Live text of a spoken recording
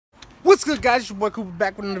What's good, guys? It's your boy Cooper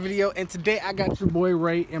back with another video, and today I got your boy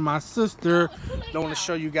Ray and my sister. Don't want to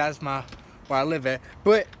show you guys where I live at,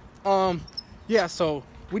 but yeah. So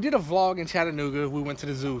we did a vlog in Chattanooga. We went to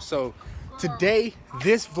the zoo. So today,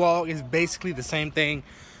 this vlog is basically the same thing,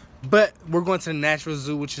 but we're going to the natural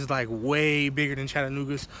zoo, which is like way bigger than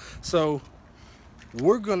Chattanooga's. So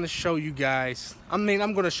we're gonna show you guys. I mean,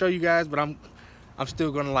 I'm gonna show you guys, but I'm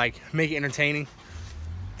still gonna like make it entertaining.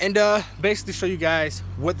 And basically show you guys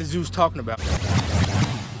what the zoo's talking about. Look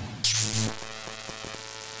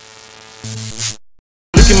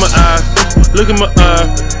in my eye, look in my eye.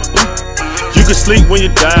 You can sleep when you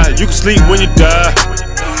die, you can sleep when you die.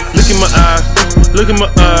 Look in my eye, look in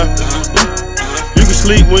my eye. You can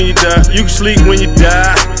sleep when you die, you can sleep when you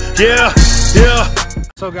die. Yeah, yeah.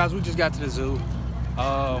 So guys, we just got to the zoo.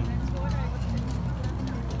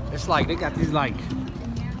 It's like they got these like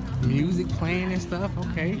music playing and stuff.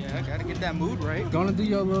 Okay. Yeah, I gotta get that mood right. Gonna do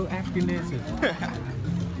your little African dances.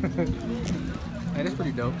 Hey, that's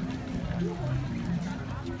pretty dope.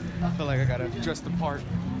 I feel like I gotta dress the part.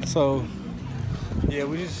 So yeah,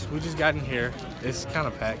 we just got in here. It's kind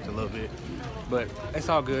of packed a little bit, but it's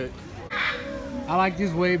all good. I like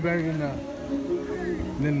this way better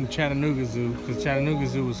than Chattanooga Zoo, because Chattanooga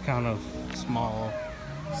Zoo was kind of small.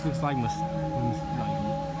 This looks like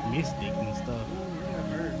mystic and stuff.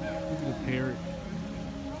 The parrot.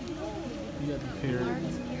 You got the parrot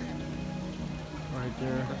right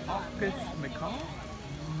there. The macaw?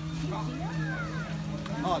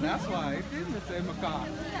 Oh, that's why it didn't say macaw.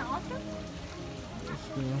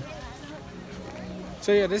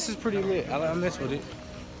 So yeah, this is pretty lit. I mess with it.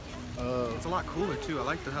 It's a lot cooler too. I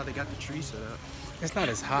like how they got the tree set up. It's not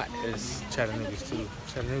as hot as Chattanooga's too.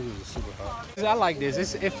 Chattanooga's is super hot. I like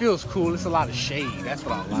this. It feels cool. It's a lot of shade. That's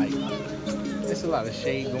what I like. It's a lot of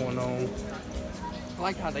shade going on. I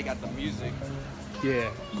like how they got the music. Yeah.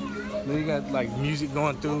 They got like music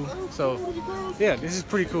going through. So yeah, this is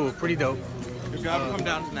pretty cool. Pretty dope. You gotta come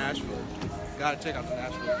down to Nashville. Gotta check out the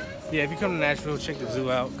Nashville. Yeah, if you come to Nashville, check the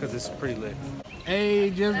zoo out because it's pretty lit.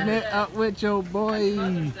 Hey, just met up with your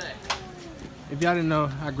boy. If y'all didn't know,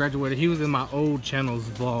 I graduated. He was in my old channel's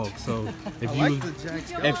vlog. So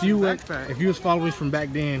if you was following from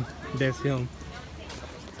back then, that's him.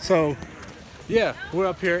 So yeah, we're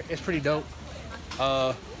up here. It's pretty dope.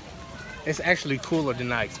 It's actually cooler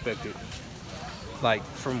than I expected. Like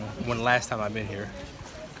from when last time I've been here,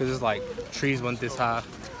 because it's like trees weren't this high,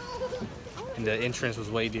 and the entrance was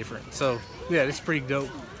way different. So yeah, it's pretty dope.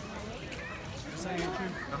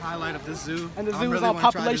 The highlight of this zoo. And the zoo is on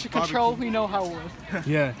population control. We know how it was.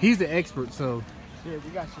 Yeah, he's the expert, so yeah, we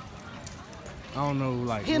got you. I don't know,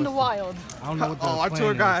 like in the wild. I don't know what the our plan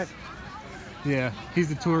tour is. guide. Yeah, he's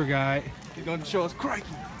the tour guide. He's gonna show us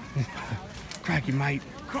Crikey. Crikey, mate.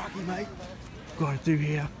 Crikey, mate. Going through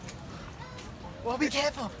here. Well, be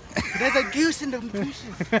careful. There's a goose in the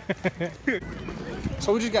bushes.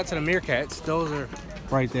 So we just got to the meerkats. Those are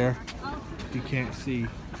right there. You can't see.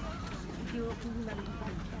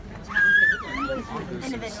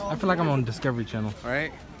 I feel like I'm on Discovery Channel.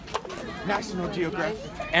 Right? National Geographic.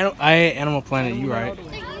 Animal Planet, you right.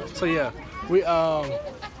 So yeah, we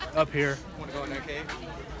up here. Wanna go in that cave?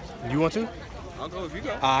 You want to? I'll go if you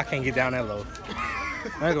go. I can't get down that low.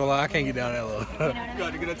 I ain't gonna lie, I can't get down that low. You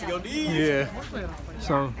gotta get up to your knees. Yeah.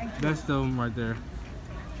 So that's them right there.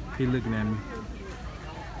 He looking at me.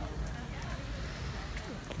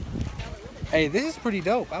 Hey, this is pretty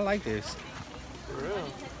dope. I like this. For real?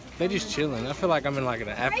 They just chilling. I feel like I'm in like an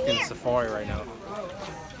African safari right now.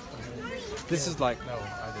 This is like, no,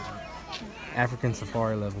 I didn't. African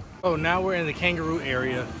safari level. Oh, now we're in the kangaroo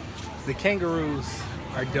area. The kangaroos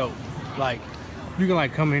are dope. Like, you can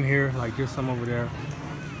like come in here, like there's some over there.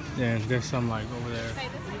 And there's some like over there.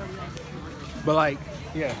 But like,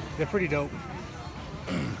 yeah, they're pretty dope.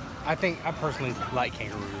 I personally like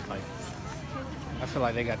kangaroos. Like, I feel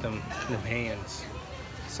like they got them hands.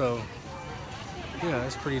 So yeah,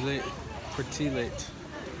 that's pretty lit. Pretty lit.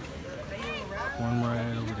 One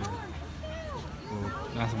right over there. Oh,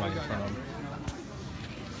 not somebody in front of me.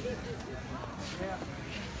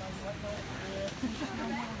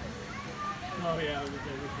 Oh yeah.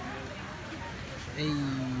 Hey.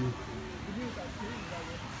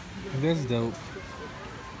 That's dope.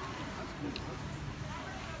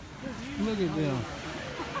 Look at them.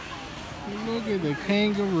 Look at the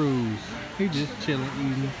kangaroos. He just chilling,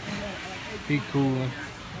 eating. He cooling.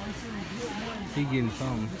 He getting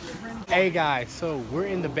something. Hey guys, so we're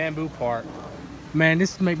in the bamboo park. Man,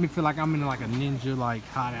 this make me feel like I'm in like a ninja like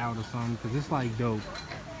hideout or something, because it's like dope.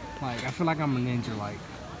 Like I feel like I'm a ninja. Like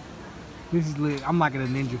this is lit. I'm like in a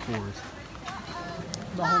ninja forest.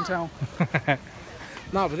 The hometown.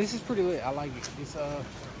 No, but this is pretty lit. I like it. It's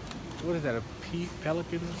what is that? A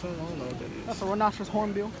pelican or something? I don't know what that is. That's a rhinoceros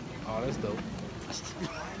hornbill. Oh, that's dope.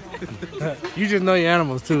 You just know your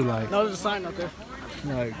animals too, like. No, there's a sign up there.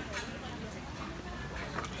 Like.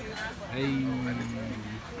 Hey.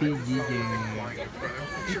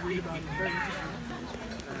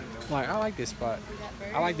 Like, I like this spot.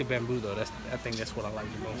 I like the bamboo though. I think that's what I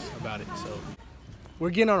like the most about it. So we're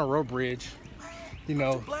getting on a rope bridge. You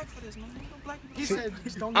know. He said,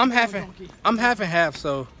 don't I'm half and half.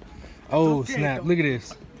 So. Oh snap! Look at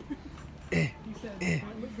this.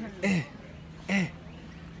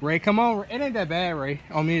 Ray, come on. It ain't that bad, Ray.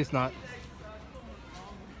 On me, it's not.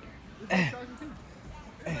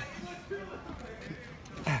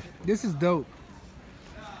 This is dope.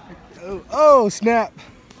 Oh, snap.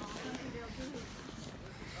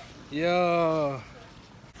 Yo.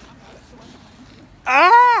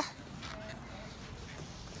 Ah!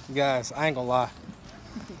 Guys, I ain't gonna lie.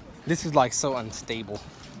 This is like so unstable.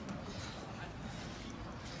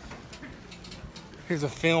 Here's a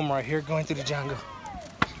film right here going through the jungle.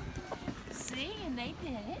 See, and they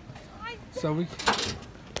did it. So we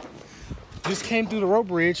just came through the rope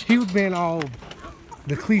bridge. He was being all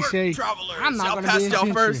the cliche. I'm not gonna be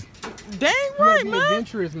adventurous. Dang You right, gotta be man.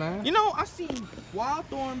 adventurous, man. You know, I've seen wild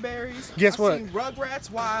thornberries. Guess what? I've seen rugrats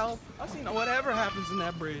wild. I've seen whatever happens in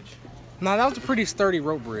that bridge. Nah, that was a pretty sturdy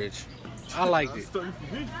rope bridge. I liked it.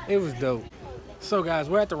 It was dope. So guys,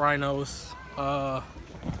 we're at the rhinos.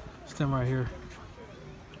 Stand right here.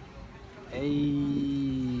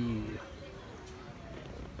 Hey.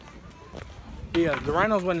 Yeah, the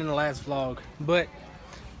rhinos went in the last vlog, but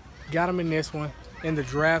got them in this one. And the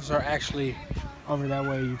giraffes are actually over that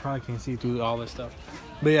way. You probably can't see through all this stuff.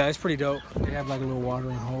 But yeah, it's pretty dope. They have like a little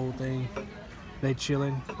watering hole thing. They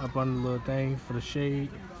chilling up on the little thing for the shade.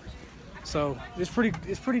 So it's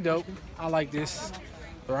pretty dope. I like this.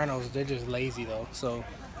 The rhinos, they're just lazy though. So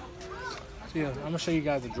yeah, I'm gonna show you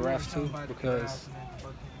guys the giraffes too because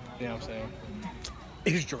you know what I'm saying?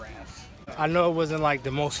 It's giraffes. I know it wasn't like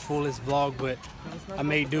the most fullest vlog, but I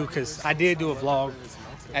made do because I did do a vlog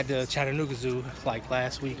at the Chattanooga Zoo like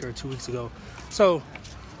last week or 2 weeks ago. So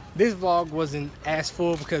this vlog wasn't as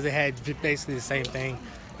full because it had basically the same thing,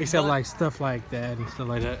 except like stuff like that and stuff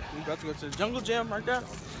like that. We about to go to the jungle gym right there.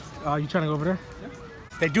 Oh, you trying to go over there? Yeah.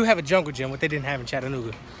 They do have a jungle gym, what they didn't have in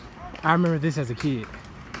Chattanooga. I remember this as a kid.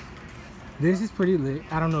 This is pretty lit.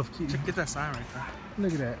 I don't know if kids... Get that sign right there.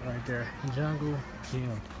 Look at that right there. Jungle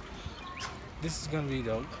gym. This is gonna be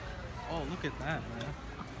dope. Oh, look at that, man.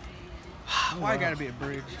 Why gotta be a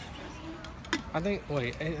bridge? I think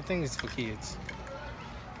it's for kids.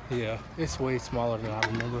 Yeah, it's way smaller than I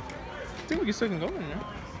remember. I think we still can go in there.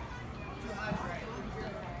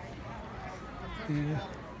 Yeah.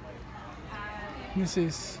 This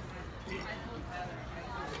is...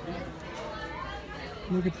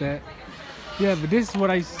 Look at that. Yeah, but this is what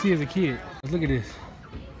I used to see as a kid. Look at this.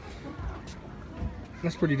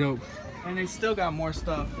 That's pretty dope. And they still got more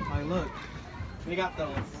stuff. Like, look. They got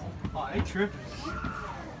those. Oh, they tripping.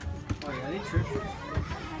 Oh, yeah, they tripping.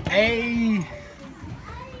 Hey!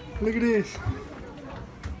 Look at this.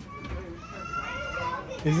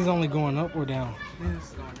 Is this only going up or down? This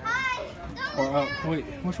is going down. Or up? Wait,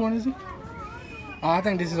 which one is it? Oh, I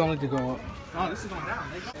think this is only to go up. Oh, this is going down.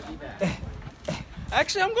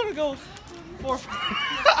 Actually, I'm gonna go for.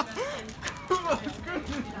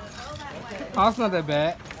 Oh, it's not that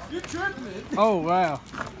bad. You're tripping. Oh, wow.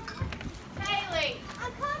 Haley,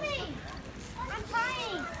 I'm coming. I'm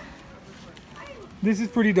trying. This is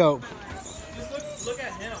pretty dope. Just look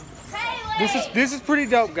at him. Haley. This is pretty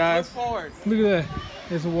dope, Look guys. forward. Look at that.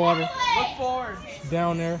 There's the water Look forward.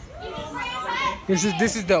 down there. This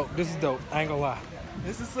is dope. This is dope. I ain't gonna lie.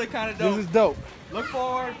 This is like kind of dope. This is dope. Look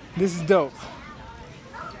forward. This is dope.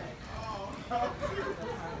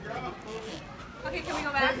 Okay, can we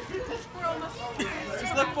go back?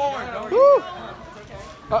 Just look forward. Don't Woo!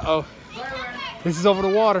 Uh-oh. This is over the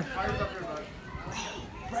water.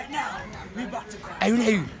 Right now, we about to cry. Oh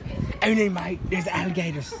no. Oh no, mate. There's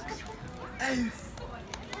alligators. Oh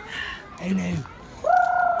no.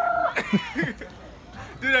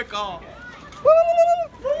 Do that call.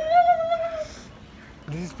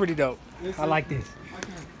 This is pretty dope. I like this.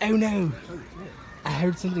 Oh no. I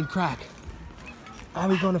heard something crack. Are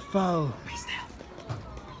we gonna fall?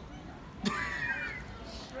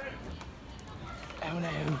 Oh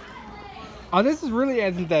no. Oh, this is really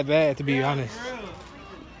isn't that bad, to be honest.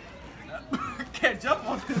 Can't jump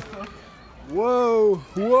on this though. Whoa,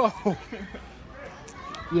 whoa.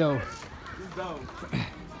 Yo. This is dope. I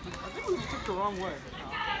think we just took the wrong way.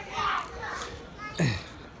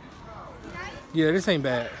 Yeah, this ain't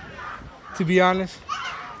bad. To be honest,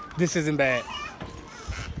 this isn't bad.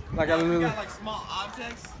 Like I literally, got like small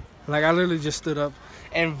objects. like I literally just stood up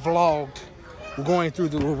and vlogged going through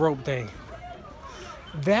the little rope thing.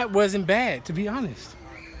 That wasn't bad, to be honest.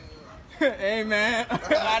 Hey man,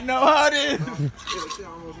 I know how it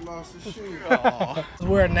is.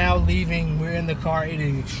 We're now leaving. We're in the car. It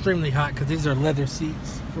is extremely hot because these are leather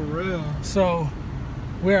seats. For real. So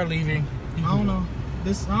we are leaving. I don't know.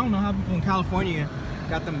 I don't know how people in California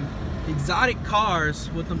got them exotic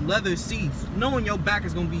cars with them leather seats, knowing your back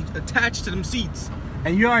is gonna be attached to them seats.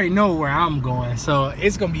 And you already know where I'm going, so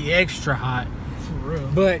it's gonna be extra hot. For real.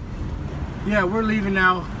 But yeah, we're leaving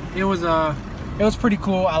now. It was pretty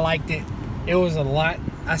cool. I liked it. It was a lot.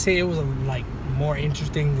 I say it was like more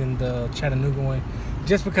interesting than the Chattanooga one,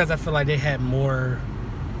 just because I feel like they had more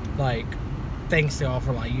like things to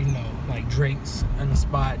offer, like like drinks in the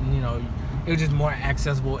spot, and it was just more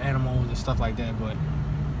accessible animals and stuff like that. But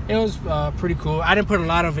it was pretty cool. I didn't put a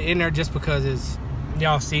lot of it in there just because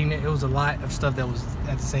y'all seen it. It was a lot of stuff that was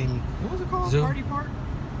at the same. What was it called? Zoo. Party Park?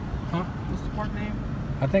 Huh? What's the park name?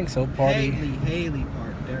 I think so. Party. Haley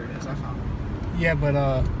Park. There it is. I found it. Yeah, but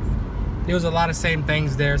there was a lot of same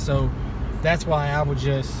things there, so that's why I would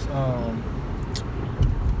just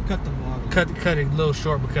Cut the vlog. cut it a little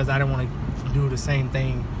short because I didn't want to do the same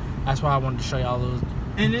thing. That's why I wanted to show y'all those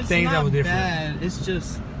And it's things not that were different. bad. It's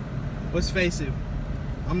just, let's face it.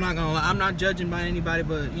 I'm not gonna lie. I'm not judging by anybody,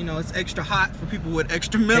 but it's extra hot for people with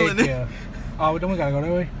extra melanin. Yeah. Oh, then we gotta go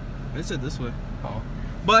that way. They said this way. Oh.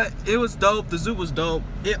 But it was dope. The zoo was dope.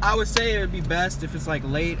 I would say it would be best if it's like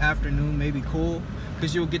late afternoon, maybe cool,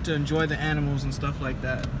 because you'll get to enjoy the animals and stuff like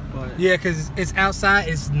that. But Yeah, because it's outside.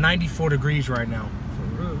 It's 94 degrees right now. for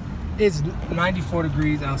real. It's 94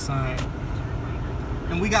 degrees outside.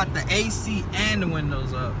 And we got the AC and the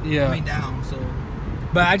windows up. Yeah. I mean down. So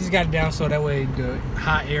But I just got it down so that way the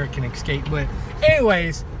hot air can escape. But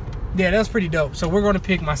anyways, yeah, that's pretty dope. So we're going to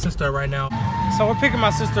pick my sister up right now. So we're picking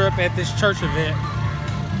my sister up at this church event.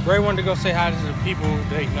 Ray wanted to go say hi to the people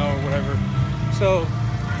they know or whatever. So,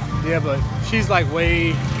 yeah, but she's like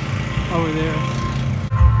way over there.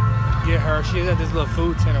 Get her. She's at this little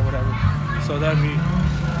food tent or whatever. So that'd be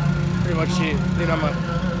pretty much it. Then I'm going to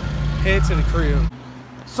head to the crib.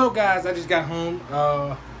 So guys, I just got home.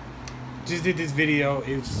 Just did this video.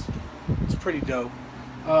 It's pretty dope.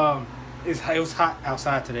 It was hot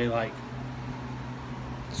outside today, like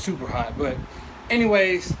super hot. But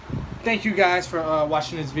anyways, thank you guys for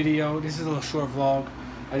watching this video. This is a little short vlog.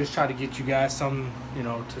 I just try to get you guys some,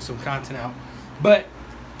 to some content out. But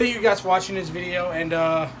thank you guys for watching this video, and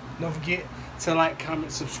don't forget to like,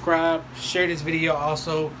 comment, subscribe, share this video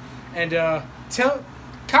also, and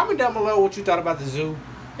comment down below what you thought about the zoo.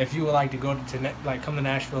 If you would like to go to come to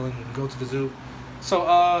Nashville and go to the zoo. So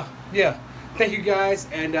yeah, thank you guys,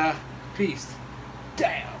 and peace.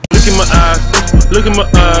 Damn. Look in my eye, look in my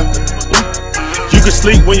eye. You can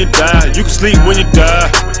sleep when you die, you can sleep when you die.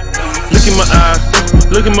 Look in my eye,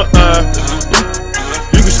 look in my eye.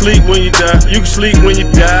 You can sleep when you die, you can sleep when you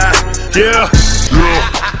die. Yeah.